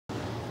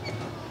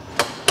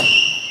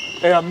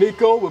Hey, I'm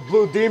Nico with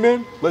Blue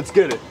Demon. Let's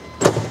get it.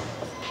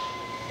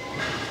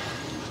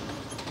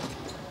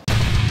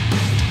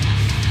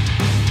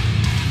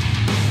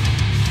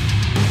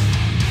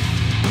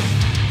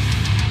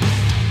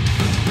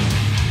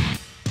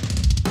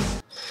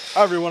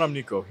 Hi everyone, I'm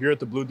Nico, here at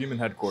the Blue Demon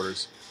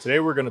headquarters.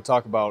 Today we're going to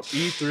talk about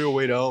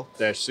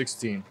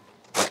E308L-16.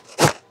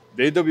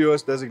 The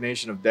AWS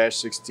designation of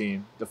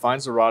 -16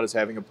 defines the rod as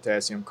having a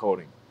potassium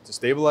coating to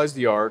stabilize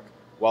the arc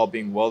while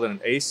being welded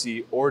in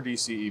AC or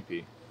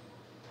DCEP.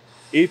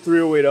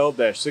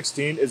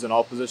 E308L-16 is an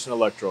all-position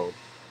electrode,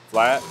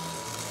 flat,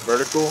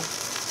 vertical,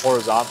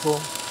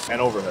 horizontal,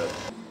 and overhead.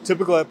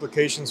 Typical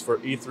applications for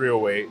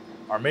E308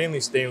 are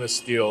mainly stainless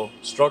steel,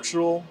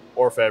 structural,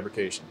 or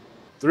fabrication.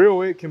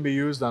 308 can be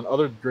used on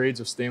other grades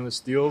of stainless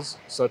steels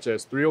such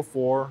as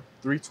 304,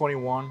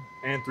 321,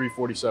 and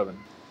 347.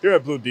 Here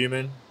at Blue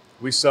Demon,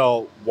 we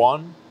sell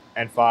 1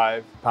 and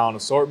 5 pound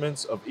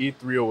assortments of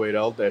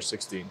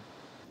E308L-16.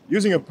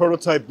 Using a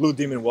prototype Blue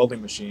Demon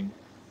welding machine,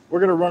 we're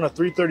going to run a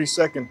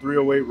 3/32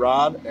 308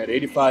 rod at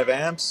 85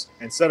 amps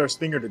and set our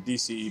stinger to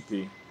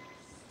DCEP.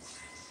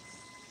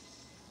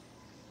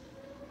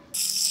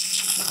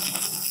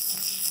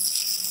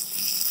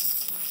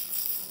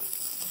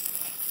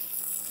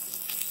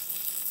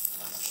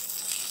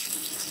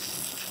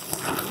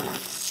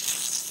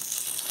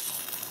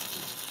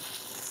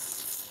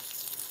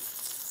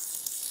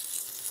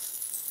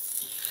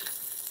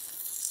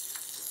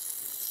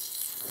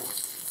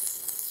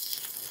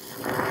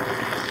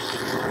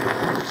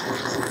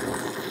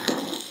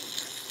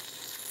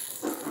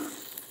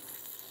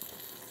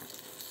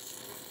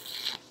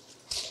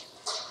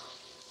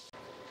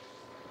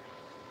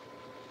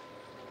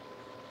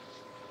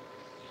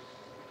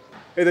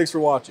 Hey, thanks for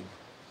watching.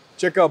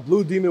 Check out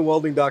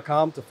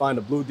BlueDemonWelding.com to find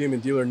a Blue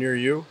Demon dealer near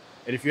you.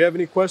 And if you have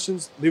any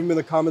questions, leave them in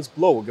the comments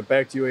below. We'll get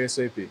back to you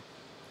ASAP.